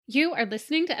You are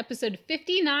listening to episode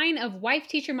 59 of Wife,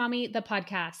 Teacher, Mommy, the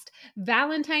podcast,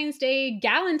 Valentine's Day,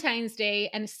 Galentine's Day,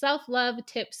 and self-love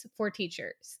tips for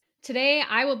teachers. Today,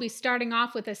 I will be starting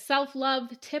off with a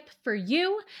self-love tip for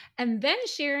you and then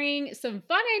sharing some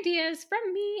fun ideas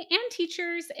from me and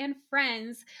teachers and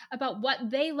friends about what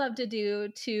they love to do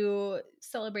to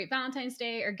celebrate Valentine's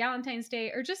Day or Galentine's Day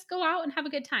or just go out and have a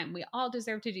good time. We all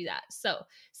deserve to do that. So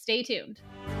stay tuned.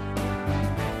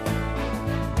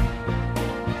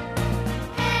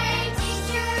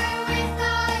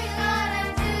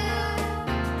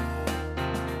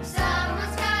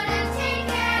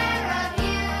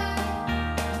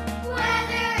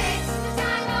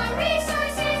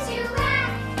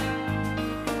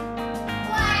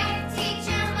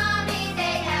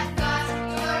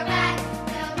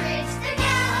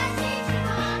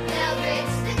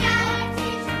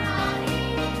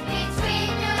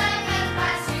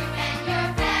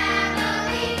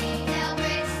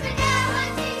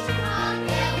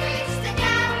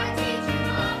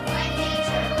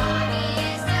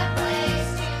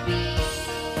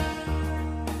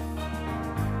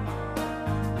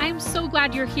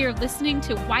 Glad you're here listening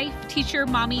to Wife, Teacher,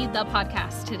 Mommy, the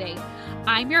podcast today.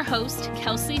 I'm your host,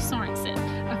 Kelsey Sorensen,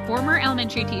 a former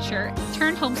elementary teacher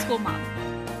turned homeschool mom.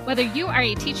 Whether you are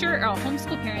a teacher or a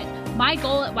homeschool parent, my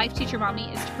goal at Wife, Teacher,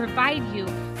 Mommy is to provide you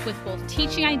with both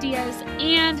teaching ideas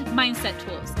and mindset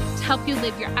tools to help you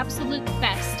live your absolute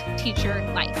best teacher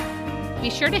life.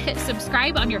 Be sure to hit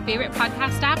subscribe on your favorite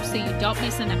podcast app so you don't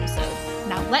miss an episode.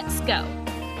 Now let's go.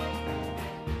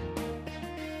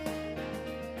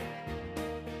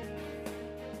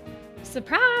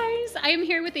 Surprise! I am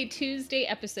here with a Tuesday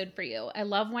episode for you. I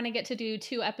love when I get to do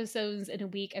 2 episodes in a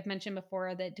week. I've mentioned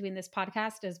before that doing this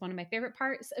podcast is one of my favorite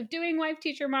parts of doing Wife,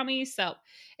 Teacher, Mommy. So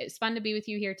it's fun to be with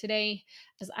you here today.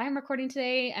 As I'm recording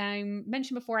today, I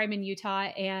mentioned before I'm in Utah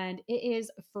and it is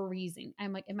freezing.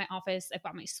 I'm like in my office. I've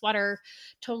got my sweater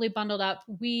totally bundled up.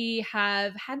 We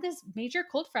have had this major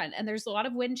cold front and there's a lot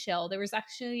of wind chill. There was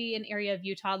actually an area of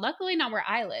Utah, luckily not where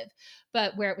I live,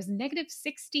 but where it was negative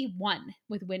 61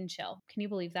 with wind chill. Can you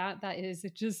believe that? That is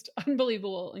just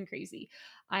unbelievable and crazy.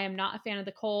 I am not a fan of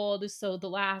the cold. So the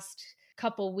last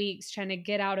couple weeks trying to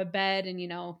get out of bed and,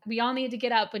 we all need to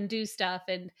get up and do stuff.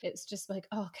 And it's just like,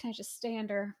 oh, can I just stay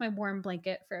under my warm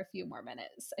blanket for a few more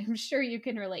minutes? I'm sure you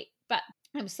can relate, but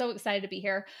I'm so excited to be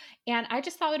here. And I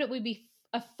just thought it would be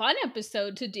a fun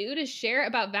episode to share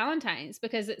about Valentine's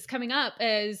because it's coming up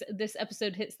as this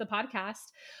episode hits the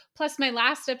podcast. Plus, my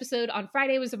last episode on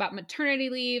Friday was about maternity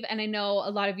leave. And I know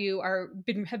a lot of you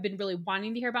have been really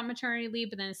wanting to hear about maternity leave,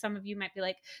 but then some of you might be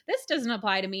like, this doesn't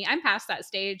apply to me. I'm past that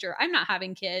stage, or I'm not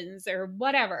having kids or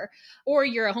whatever. Or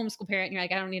you're a homeschool parent and you're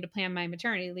like, I don't need to plan my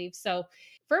maternity leave. So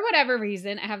for whatever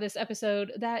reason, I have this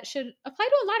episode that should apply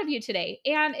to a lot of you today.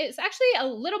 And it's actually a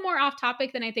little more off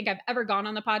topic than I think I've ever gone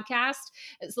on the podcast.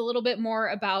 It's a little bit more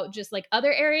about just like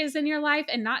other areas in your life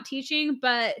and not teaching.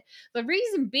 But the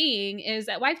reason being is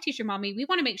at Wife, Teacher, Mommy, we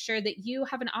want to make sure that you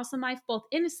have an awesome life both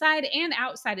inside and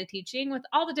outside of teaching with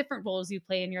all the different roles you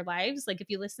play in your lives. Like if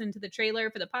you listen to the trailer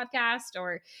for the podcast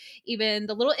or even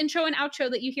the little intro and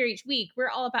outro that you hear each week, we're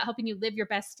all about helping you live your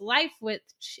best life, which,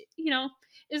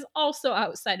 is also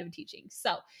outside of teaching.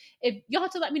 So if you'll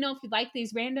have to let me know if you'd like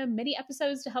these random mini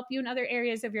episodes to help you in other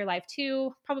areas of your life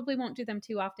too. Probably won't do them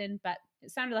too often, but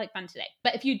it sounded like fun today.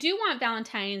 But if you do want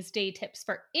Valentine's Day tips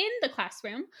for in the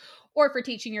classroom or for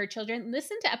teaching your children,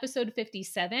 listen to episode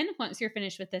 57 once you're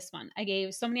finished with this one. I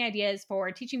gave so many ideas for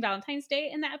teaching Valentine's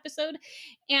Day in that episode,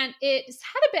 and it's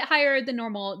had a bit higher than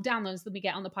normal downloads than we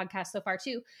get on the podcast so far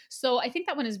too. So I think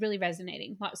that one is really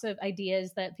resonating. Lots of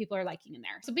ideas that people are liking in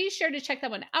there. So be sure to check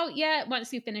that one out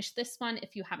once you finish this one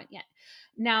if you haven't yet.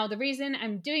 Now, the reason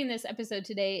I'm doing this episode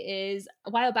today is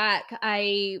a while back,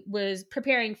 I was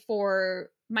preparing for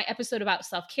my episode about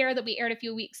self-care that we aired a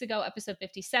few weeks ago, episode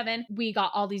 57, we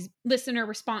got all these listener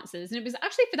responses. And it was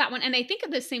actually for that one. And I think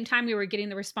at the same time, we were getting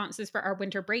the responses for our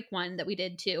winter break one that we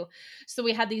did too. So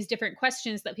we had these different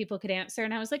questions that people could answer.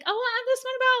 And I was like, oh, I have this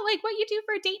one about like what you do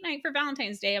for a date night for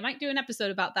Valentine's Day. I might do an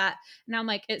episode about that. And I'm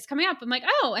like, it's coming up. I'm like,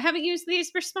 oh, I haven't used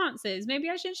these responses. Maybe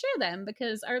I should share them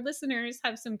because our listeners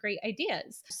have some great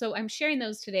ideas. So I'm sharing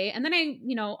those today. And then I,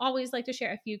 always like to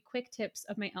share a few quick tips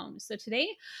of my own. So today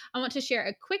I want to share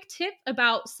a quick tip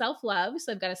about self-love.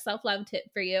 So I've got a self-love tip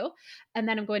for you. And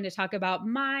then I'm going to talk about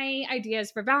my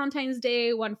ideas for Valentine's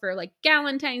Day, one for like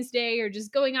Galentine's Day or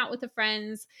just going out with the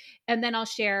friends. And then I'll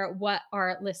share what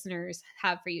our listeners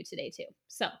have for you today too.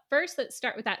 So first, let's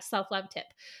start with that self-love tip.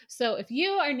 So if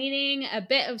you are needing a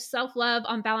bit of self-love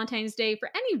on Valentine's Day for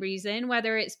any reason,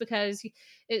 whether it's because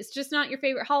it's just not your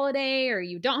favorite holiday or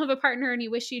you don't have a partner and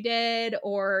you wish you did,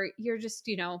 or you're just,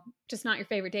 just not your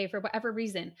favorite day for whatever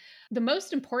reason, the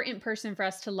most important person for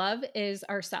us to love is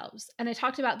ourselves. And I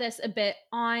talked about this a bit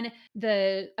on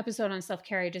the episode on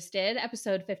self-care I just did,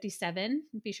 episode 57.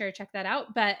 Be sure to check that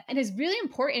out. But it is really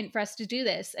important for us to do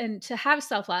this and to have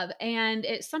self-love. And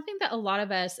it's something that a lot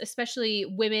of us, especially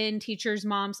women, teachers,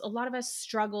 moms, a lot of us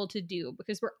struggle to do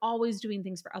because we're always doing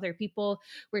things for other people.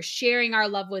 We're sharing our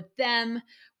love with them.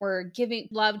 We're giving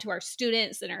love to our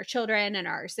students and our children and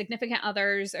our significant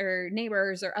others or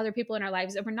neighbors or other people in our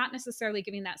lives. And we're not necessarily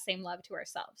giving that same love to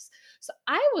ourselves. So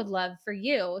I would love for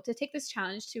you to take this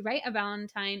challenge to write a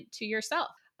Valentine to yourself.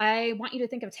 I want you to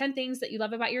think of 10 things that you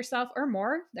love about yourself or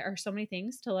more. There are so many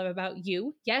things to love about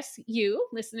you. Yes, you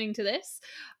listening to this.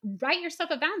 Write yourself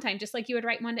a Valentine just like you would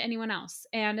write one to anyone else.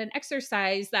 And an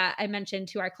exercise that I mentioned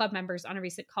to our club members on a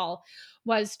recent call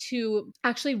was to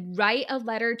actually write a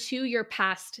letter to your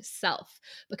past self,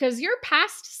 because your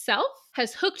past self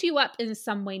has hooked you up in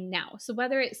some way now. So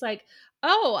whether it's like,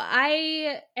 oh,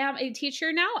 I am a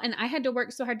teacher now and I had to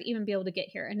work so hard to even be able to get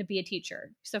here and to be a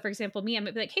teacher. So for example, me, I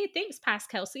might be like, hey, thanks, past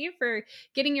Kelsey, for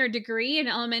getting your degree in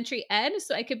elementary ed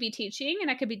so I could be teaching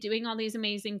and I could be doing all these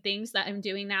amazing things that I'm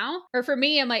doing now. Or for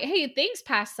me, I'm like, hey, thanks,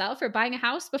 past self, for buying a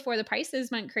house before the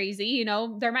prices went crazy.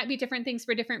 There might be different things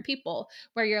for different people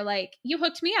where you're like, you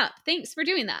hooked me up. Thanks for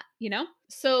doing that,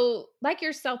 So like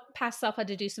yourself, past self had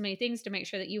to do so many things to make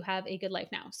sure that you have a good life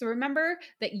now. So remember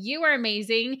that you are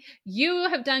amazing. You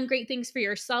have done great things for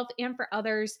yourself and for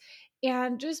others.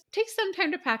 And just take some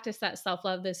time to practice that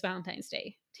self-love this Valentine's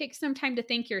Day. Take some time to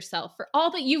thank yourself for all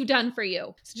that you've done for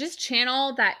you. So just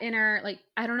channel that inner,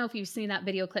 I don't know if you've seen that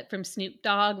video clip from Snoop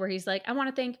Dogg where he's like, I want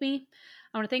to thank me.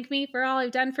 I want to thank me for all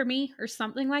I've done for me, or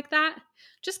something like that.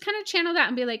 Just kind of channel that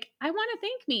and be like, I want to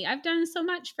thank me. I've done so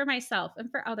much for myself and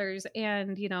for others.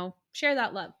 And, share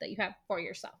that love that you have for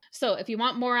yourself. So if you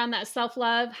want more on that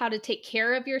self-love, how to take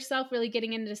care of yourself, really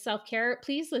getting into self-care,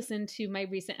 please listen to my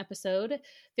recent episode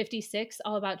 56,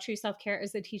 all about true self-care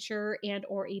as a teacher and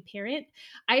or a parent.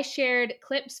 I shared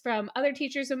clips from other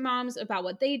teachers and moms about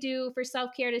what they do for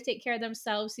self-care to take care of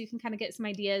themselves, so you can kind of get some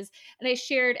ideas. And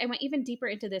I went even deeper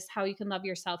into this, how you can love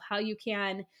yourself, how you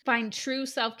can find true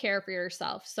self-care for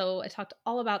yourself. So I talked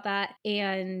all about that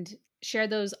and share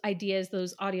those ideas,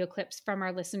 those audio clips from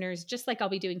our listeners, just like I'll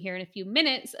be doing here in a few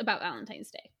minutes about Valentine's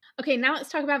Day. Okay, now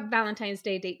let's talk about Valentine's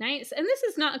Day date nights. And this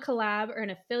is not a collab or an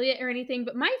affiliate or anything,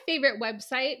 but my favorite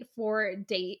website for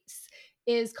dates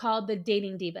is called the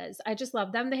Dating Divas. I just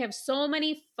love them. They have so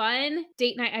many fun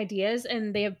date night ideas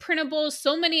and they have printables.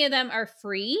 So many of them are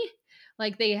free.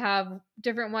 Like they have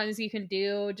different ones you can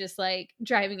do, just like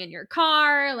driving in your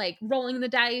car, like rolling the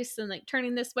dice and like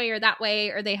turning this way or that way.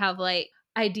 Or they have like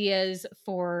ideas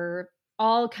for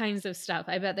all kinds of stuff.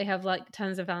 I bet they have like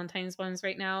tons of Valentine's ones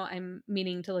right now. I'm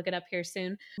meaning to look it up here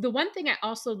soon. The one thing I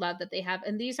also love that they have,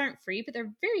 and these aren't free, but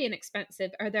they're very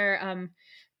inexpensive, are their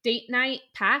date night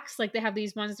packs. Like they have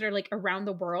these ones that are like around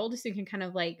the world, so you can kind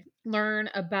of like learn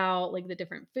about like the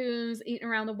different foods eaten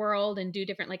around the world and do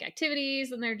different like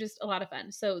activities, and they're just a lot of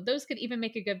fun. So those could even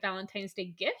make a good Valentine's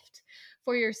Day gift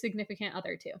for your significant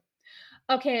other too.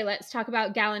 Okay, let's talk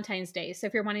about Galentine's Day. So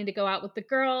if you're wanting to go out with the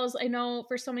girls, I know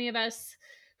for so many of us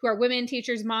who are women,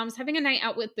 teachers, moms, having a night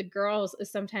out with the girls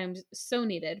is sometimes so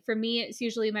needed. For me, it's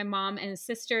usually my mom and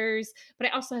sisters, but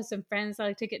I also have some friends I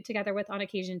like to get together with on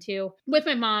occasion too. With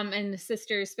my mom and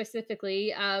sisters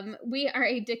specifically, we are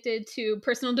addicted to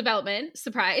personal development.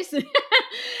 Surprise.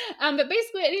 But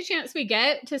basically, any chance we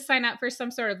get to sign up for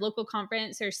some sort of local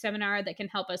conference or seminar that can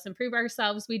help us improve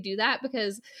ourselves, we do that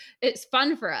because it's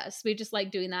fun for us. We just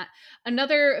like doing that.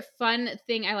 Another fun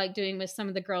thing I like doing with some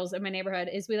of the girls in my neighborhood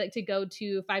is we like to go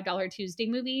to $5 Tuesday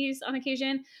movies on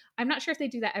occasion. I'm not sure if they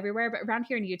do that everywhere, but around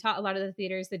here in Utah, a lot of the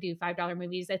theaters that do $5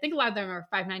 movies, I think a lot of them are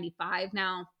 $5.95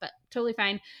 now, but totally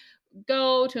fine.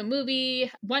 Go to a movie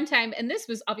one time, and this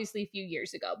was obviously a few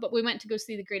years ago, but we went to go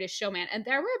see The Greatest Showman, and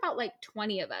there were about like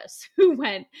 20 of us who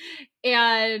went,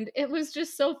 and it was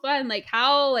just so fun. Like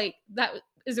how like that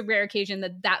is a rare occasion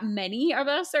that many of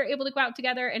us are able to go out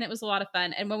together, and it was a lot of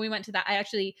fun. And when we went to that, I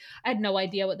had no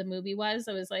idea what the movie was.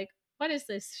 I was like, what is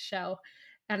this show?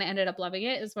 And I ended up loving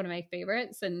it. It's one of my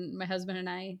favorites, and my husband and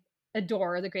I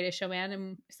adore The Greatest Showman,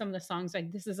 and some of the songs,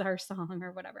 like This Is Our Song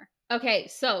or whatever. Okay,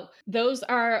 so those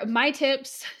are my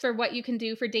tips for what you can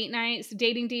do for date nights.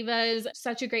 Dating Divas,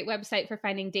 such a great website for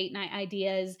finding date night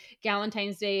ideas.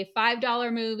 Galentine's Day,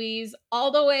 $5 movies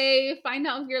all the way. Find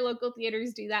out if your local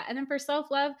theaters do that. And then for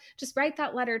self-love, just write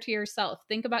that letter to yourself.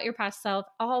 Think about your past self,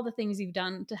 all the things you've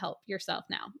done to help yourself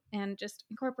now, and just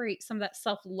incorporate some of that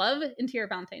self-love into your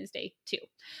Valentine's Day too.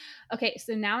 Okay,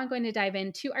 so now I'm going to dive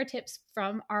into our tips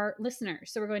from our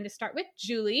listeners. So we're going to start with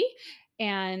Julie,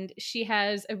 and she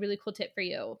has a really cool tip for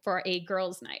you for a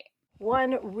girls' night.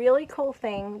 One really cool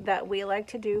thing that we like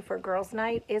to do for girls'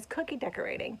 night is cookie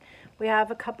decorating. We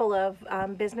have a couple of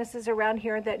businesses around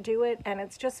here that do it, and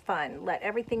it's just fun. Let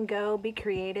everything go, be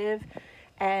creative,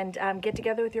 and get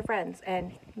together with your friends,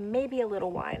 and maybe a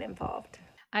little wine involved.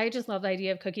 I just love the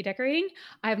idea of cookie decorating.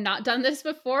 I have not done this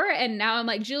before, and now I'm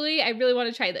like, Julie, I really want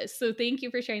to try this. So thank you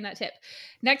for sharing that tip.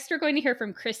 Next, we're going to hear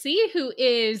from Chrissy, who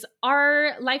is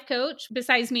our life coach.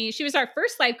 Besides me, she was our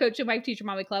first life coach in Wife Teacher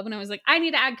Mommy Club, and I was like, I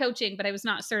need to add coaching, but I was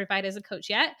not certified as a coach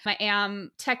yet. I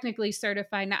am technically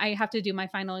certified. Now I have to do my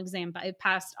final exam, but I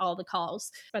passed all the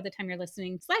calls. By the time you're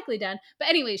listening, it's likely done. But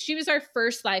anyway, she was our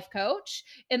first life coach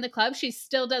in the club. She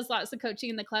still does lots of coaching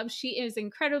in the club. She is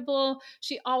incredible.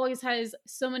 She always has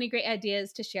so many great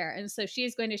ideas to share. And so she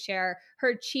is going to share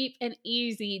her cheap and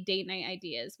easy date night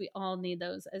ideas. We all need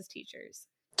those as teachers.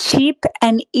 Cheap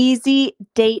and easy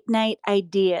date night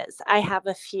ideas. I have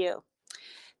a few.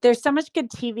 There's so much good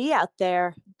TV out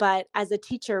there, but as a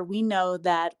teacher, we know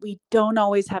that we don't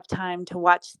always have time to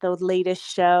watch the latest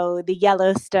show, the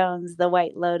Yellowstones, the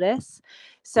White Lotus.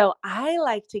 So I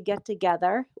like to get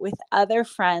together with other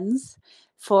friends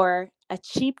for a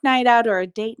cheap night out or a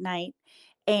date night.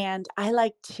 And I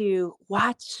like to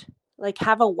watch, like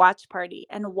have a watch party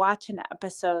and watch an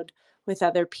episode with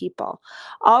other people.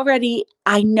 Already,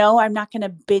 I know I'm not going to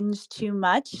binge too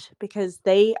much because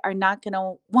they are not going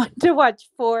to want to watch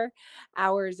 4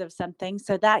 hours of something.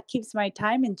 So that keeps my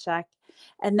time in check.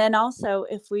 And then also,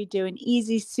 if we do an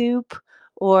easy soup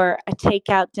or a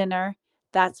takeout dinner,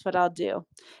 that's what I'll do.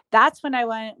 That's when I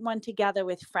want one together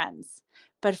with friends.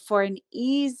 But for an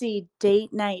easy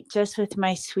date night just with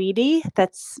my sweetie,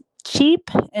 that's cheap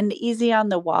and easy on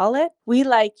the wallet, we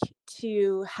like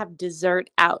to have dessert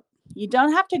out. You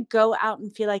don't have to go out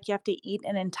and feel like you have to eat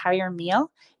an entire meal.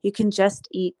 You can just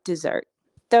eat dessert.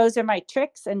 Those are my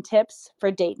tricks and tips for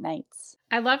date nights.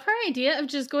 I love her idea of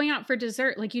just going out for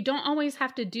dessert. Like, you don't always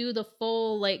have to do the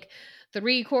full, like,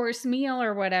 3-course meal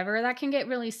or whatever. That can get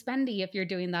really spendy if you're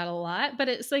doing that a lot. But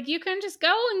it's like, you can just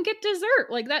go and get dessert.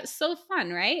 Like, that's so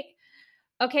fun, right?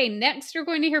 Okay, next we're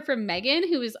going to hear from Megan,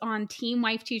 who is on Team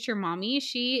Wife Teacher Mommy.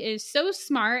 She is so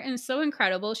smart and so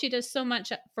incredible. She does so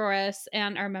much for us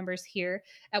and our members here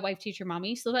at Wife Teacher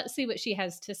Mommy. So let's see what she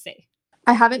has to say.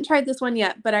 I haven't tried this one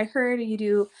yet, but I heard you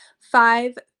do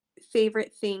 5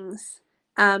 favorite things.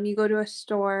 You go to a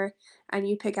store and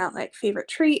you pick out like favorite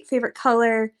treat, favorite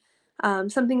color,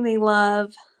 something they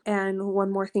love, and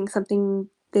one more thing, something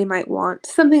they might want,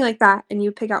 something like that. And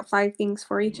you pick out 5 things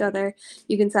for each other.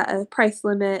 You can set a price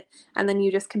limit, and then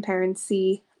you just compare and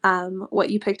see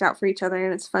what you picked out for each other.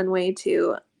 And it's a fun way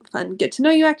to get to know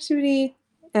you activity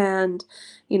and,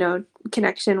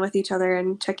 connection with each other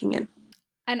and checking in.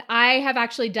 And I have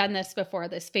actually done this before,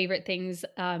 this favorite things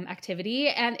activity,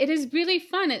 and it is really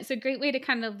fun. It's a great way to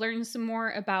kind of learn some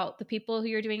more about the people who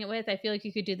you're doing it with. I feel like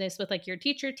you could do this with like your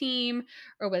teacher team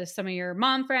or with some of your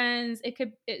mom friends.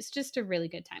 It's just a really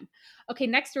good time. Okay,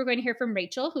 next we're going to hear from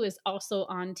Rachel, who is also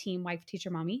on Team Wife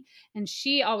Teacher Mommy, and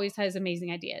she always has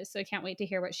amazing ideas. So I can't wait to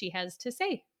hear what she has to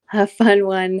say. A fun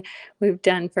one we've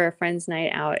done for a friend's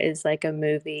night out is like a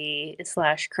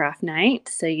movie/craft night.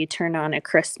 So you turn on a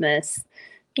Christmas,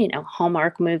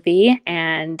 Hallmark movie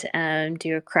and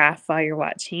do a craft while you're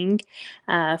watching.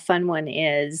 Fun one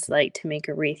is like to make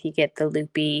a wreath. You get the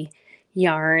loopy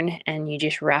yarn and you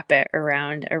just wrap it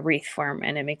around a wreath form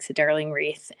and it makes a darling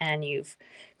wreath, and you've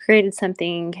created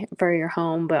something for your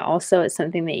home, but also it's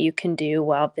something that you can do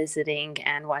while visiting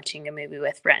and watching a movie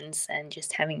with friends and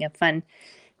just having a fun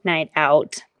night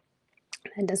out.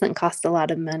 It doesn't cost a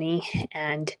lot of money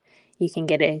and you can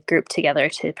get a group together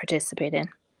to participate in.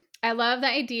 I love the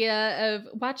idea of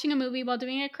watching a movie while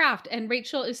doing a craft. And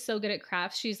Rachel is so good at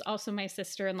crafts. She's also my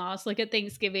sister-in-law. So like at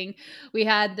Thanksgiving, we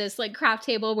had this like craft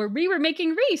table where we were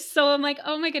making wreaths. So I'm like,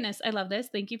 oh my goodness, I love this.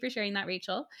 Thank you for sharing that,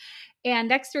 Rachel. And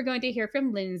next we're going to hear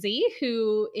from Lindsay,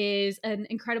 who is an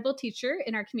incredible teacher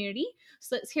in our community.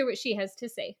 So let's hear what she has to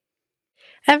say.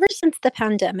 Ever since the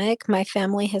pandemic, my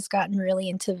family has gotten really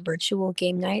into virtual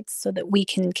game nights so that we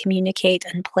can communicate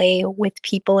and play with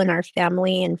people in our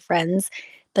family and friends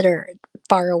that are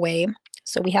far away.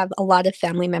 So we have a lot of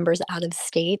family members out of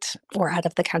state or out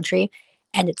of the country,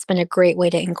 and it's been a great way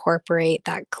to incorporate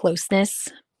that closeness,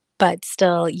 but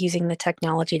still using the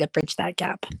technology to bridge that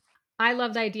gap. I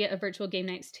love the idea of virtual game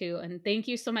nights too. And thank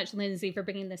you so much, Lindsay, for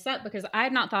bringing this up, because I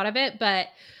had not thought of it, but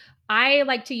I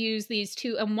like to use these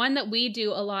too. And one that we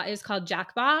do a lot is called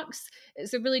Jackbox.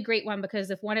 It's a really great one because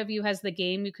if one of you has the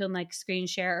game, you can like screen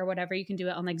share or whatever. You can do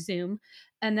it on like Zoom.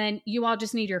 And then you all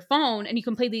just need your phone and you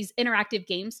can play these interactive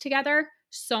games together.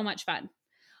 So much fun.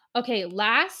 Okay,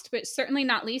 last but certainly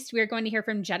not least, we are going to hear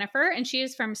from Jennifer, and she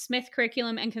is from Smith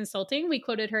Curriculum and Consulting. We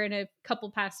quoted her in a couple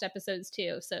past episodes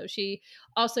too. So she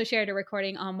also shared a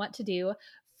recording on what to do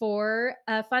for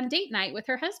a fun date night with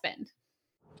her husband.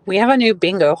 We have a new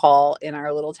bingo hall in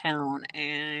our little town,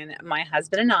 and my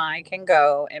husband and I can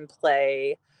go and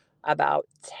play about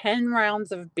 10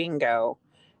 rounds of bingo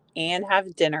and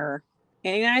have dinner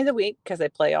any night of the week because they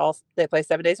play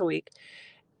 7 days a week.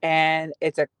 And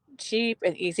it's a cheap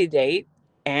and easy date.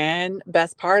 And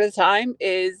best part of the time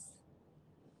is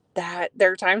that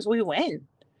there are times we win.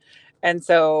 And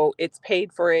so it's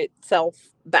paid for itself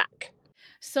back.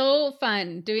 So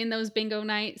fun doing those bingo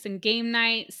nights and game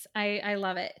nights. I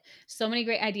love it. So many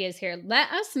great ideas here.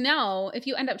 Let us know if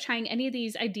you end up trying any of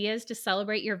these ideas to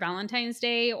celebrate your Valentine's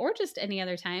Day or just any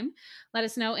other time. Let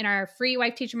us know in our free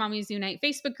Wife Teacher Mommies Unite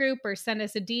Facebook group, or send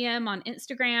us a DM on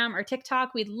Instagram or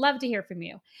TikTok. We'd love to hear from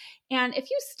you. And if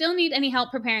you still need any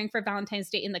help preparing for Valentine's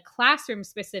Day in the classroom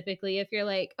specifically, if you're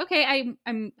like, okay,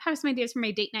 I'm have some ideas for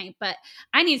my date night, but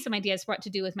I need some ideas for what to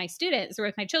do with my students or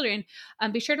with my children,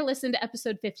 be sure to listen to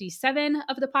episode 57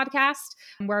 of the podcast,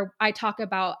 where I talk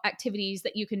about activities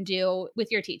that you can do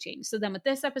with your teaching. So then with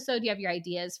this episode, you have your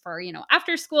ideas for,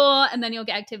 after school, and then you'll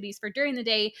get activities for during the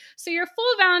day. So your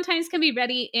full Valentine's can be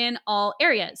ready in all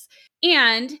areas.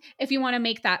 And if you want to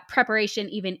make that preparation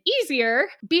even easier,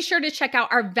 be sure to check out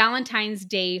our Valentine's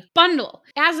Day bundle.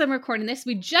 As I'm recording this,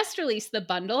 we just released the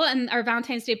bundle, and our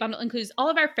Valentine's Day bundle includes all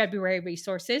of our February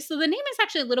resources. So the name is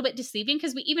actually a little bit deceiving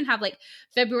because we even have like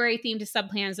February themed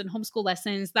subplans and homeschool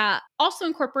lessons that also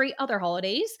incorporate other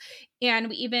holidays. And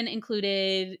we even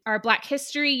included our Black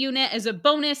History unit as a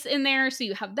bonus in there. So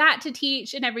you have that to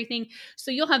teach and everything.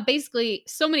 So you'll have basically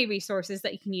so many resources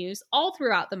that you can use all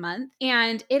throughout the month.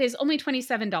 And it is only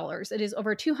 $27. It is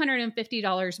over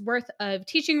 $250 worth of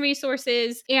teaching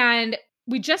resources. And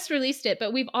we just released it,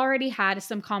 but we've already had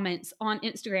some comments on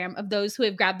Instagram of those who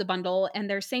have grabbed the bundle, and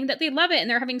they're saying that they love it and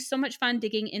they're having so much fun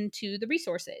digging into the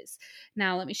resources.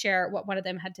 Now, let me share what one of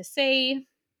them had to say.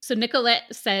 So Nicolette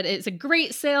said it's a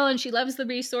great sale and she loves the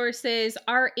resources.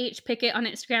 R.H. Pickett on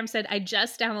Instagram said, I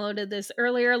just downloaded this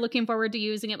earlier, looking forward to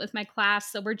using it with my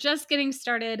class. So we're just getting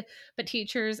started, but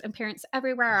teachers and parents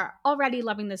everywhere are already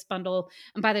loving this bundle.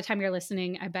 And by the time you're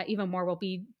listening, I bet even more will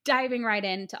be diving right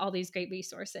into all these great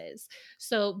resources.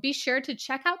 So be sure to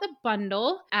check out the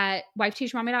bundle at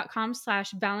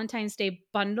wifeteachermommy.com/Valentine's Day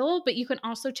bundle, but you can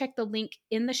also check the link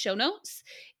in the show notes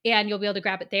and you'll be able to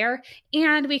grab it there.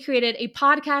 And we created a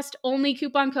podcast only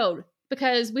coupon code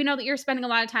because we know that you're spending a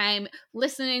lot of time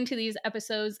listening to these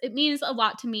episodes. It means a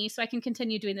lot to me so I can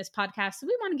continue doing this podcast. So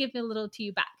we want to give a little to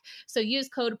you back. So use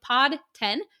code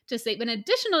POD10 to save an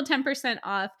additional 10%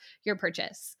 off your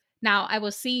purchase. Now I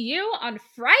will see you on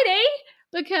Friday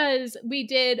because we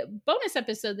did bonus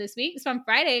episode this week. So on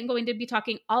Friday, I'm going to be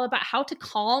talking all about how to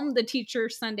calm the teacher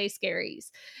Sunday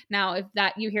scaries. Now, if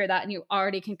that you hear that and you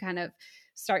already can kind of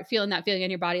start feeling that feeling in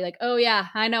your body, like, oh yeah,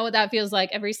 I know what that feels like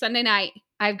every Sunday night.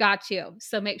 I've got you.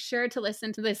 So make sure to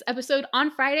listen to this episode on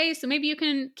Friday. So maybe you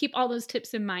can keep all those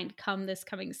tips in mind come this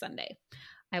coming Sunday.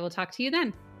 I will talk to you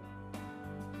then.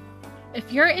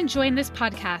 If you're enjoying this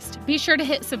podcast, be sure to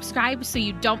hit subscribe so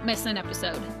you don't miss an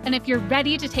episode. And if you're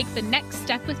ready to take the next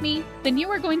step with me, then you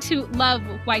are going to love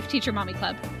Wife Teacher Mommy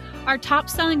Club. Our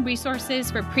top-selling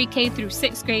resources for pre-K through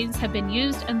 6th grades have been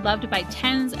used and loved by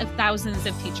tens of thousands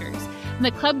of teachers. And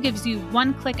the club gives you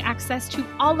one-click access to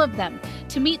all of them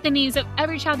to meet the needs of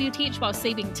every child you teach while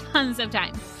saving tons of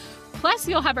time. Plus,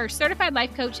 you'll have our certified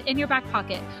life coach in your back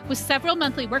pocket with several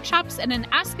monthly workshops and an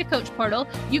Ask a Coach portal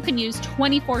you can use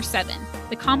 24/7.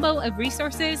 The combo of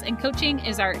resources and coaching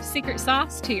is our secret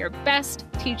sauce to your best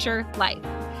teacher life.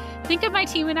 Think of my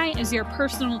team and I as your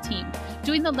personal team,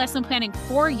 doing the lesson planning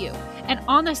for you and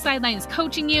on the sidelines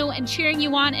coaching you and cheering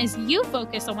you on as you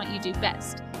focus on what you do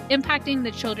best, impacting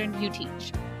the children you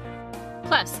teach.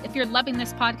 Plus, if you're loving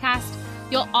this podcast,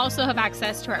 you'll also have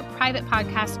access to our private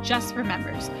podcast just for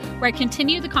members, where I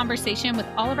continue the conversation with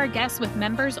all of our guests with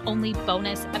members-only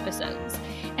bonus episodes.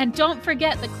 And don't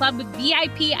forget the club with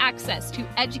VIP access to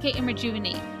Educate and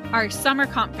Rejuvenate, our summer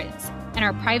conference, and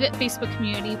our private Facebook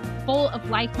community full of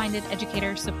like-minded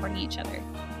educators supporting each other.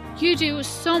 You do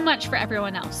so much for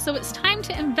everyone else, so it's time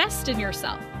to invest in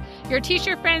yourself. Your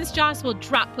teacher friends' jaws will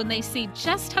drop when they see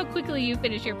just how quickly you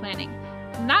finish your planning.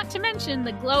 Not to mention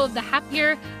the glow of the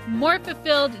happier, more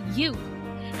fulfilled you.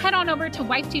 Head on over to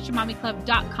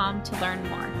wifeteachermommyclub.com to learn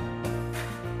more.